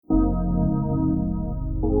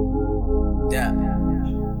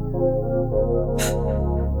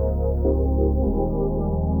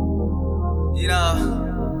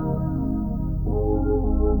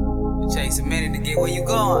Takes a minute to get where you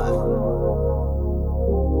going.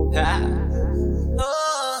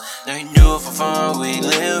 They do it for fun, we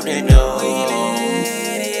lived it though.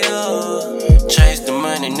 Chase the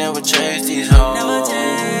money, never chase these hoes.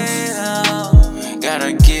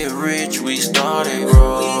 Gotta get rich, we started,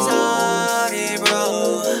 bro.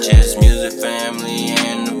 Just music, family,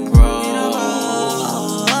 and the bro.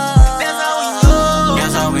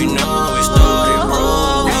 That's all we know, we started,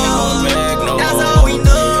 bro. We ain't going back no more. That's all we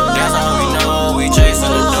know, we chasing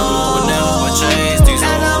the dough, but never chase these hoes.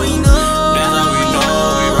 That's all we know,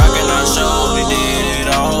 we rockin' our shows, we did it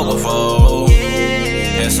all before.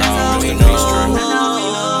 That's all we know.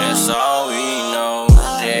 That's all we know.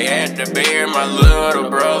 They had to bury my little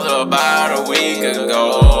brother about a week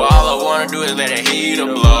ago. All I wanna do is let the heater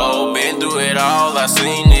blow. Been through it all, I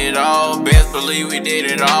seen it all. Best believe we did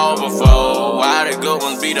it all before. Why the good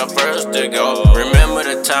ones be the first to go? Remember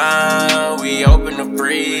the time we opened the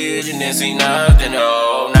fridge and didn't see nothing,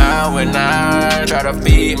 oh. Now when I try to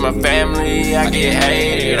feed my family, I get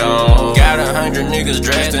hated on. Got 100 niggas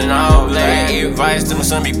dressed in all black. Advice to my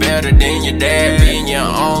son, be better than your dad. Be in your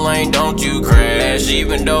own lane, don't you crash.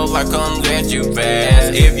 Even though life comes at you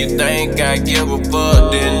fast. If you think I give a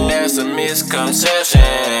fuck, then that's a misconception.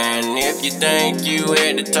 If you think you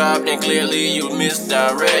at the top, then clearly you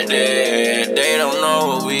misdirected. They don't know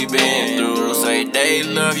what we been through. Say they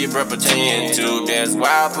love you, but pretend to. That's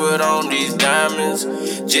why I put on these diamonds,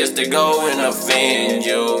 just to go and offend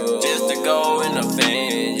you. Just to go and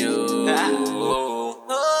offend you.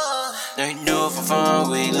 They do it for fun,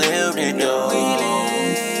 we lived it though.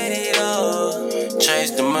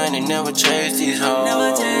 Chase the money, never chase these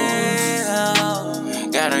hoes.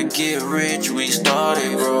 Gotta get rich, we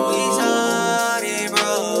started, bro.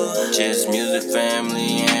 Just music,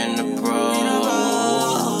 family, and the bro.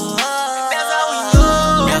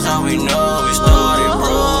 That's all we know, we started,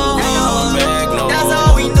 bro. We ain't going back no more. That's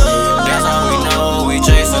all we know, we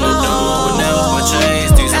chasing the dough, but never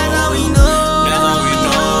chase these hoes. That's all we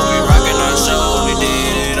know, we rockin' our shows, we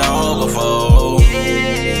did it all before.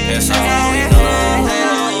 That's all we know,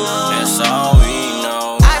 that's all we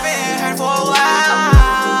know. I've been hurt for a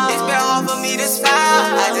while. It's been hard for me to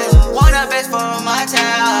smile. I just want the best for my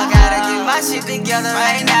child. Gotta get my shit together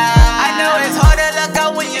right now. I know it's hard to look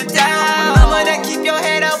out when you're down. Remember to keep your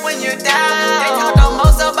head up when you're down. They talk the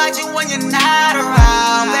most about you when you're not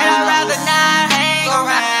around. But I'd rather not hang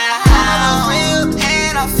around. I'm real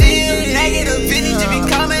and I feel negativity to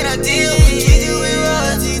becoming a deal. Treat you with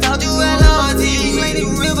royalty, thought you had loyalty. You ain't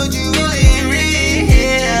even real, but you really ain't real.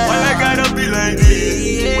 Why I gotta be like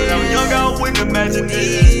this? When I was young, I wouldn't imagine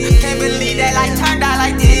this. Can't believe that life turned out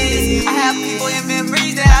like this. I have people and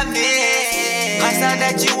memories that I miss. I saw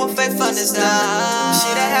that you were faithful to stop.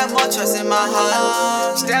 Should've had more trust in my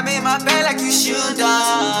heart. Stab me in my back like you should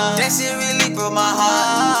done. That shit really broke my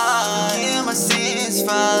heart. Give my sins,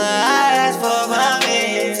 Father. I ask for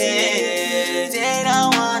permission. They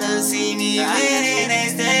don't wanna see me winning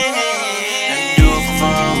next day. They do it for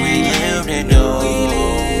fun, we lived it though.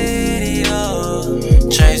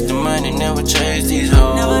 Chase the money, never chase these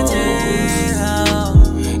hoes.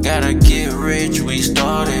 Gotta get rich, we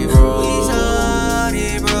started, bro.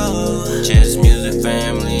 Just music,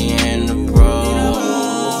 family, and the bro.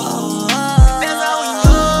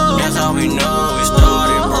 That's all we know, we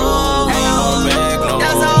started, bro. We ain't going back no more.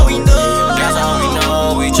 That's all we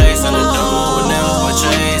know, we chasing the dough, but never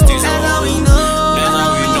chase these hoes. That's all we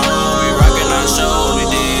know, we rockin' our shows, we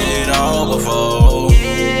did it all before.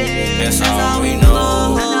 That's all we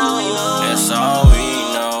know, that's all we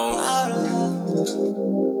know.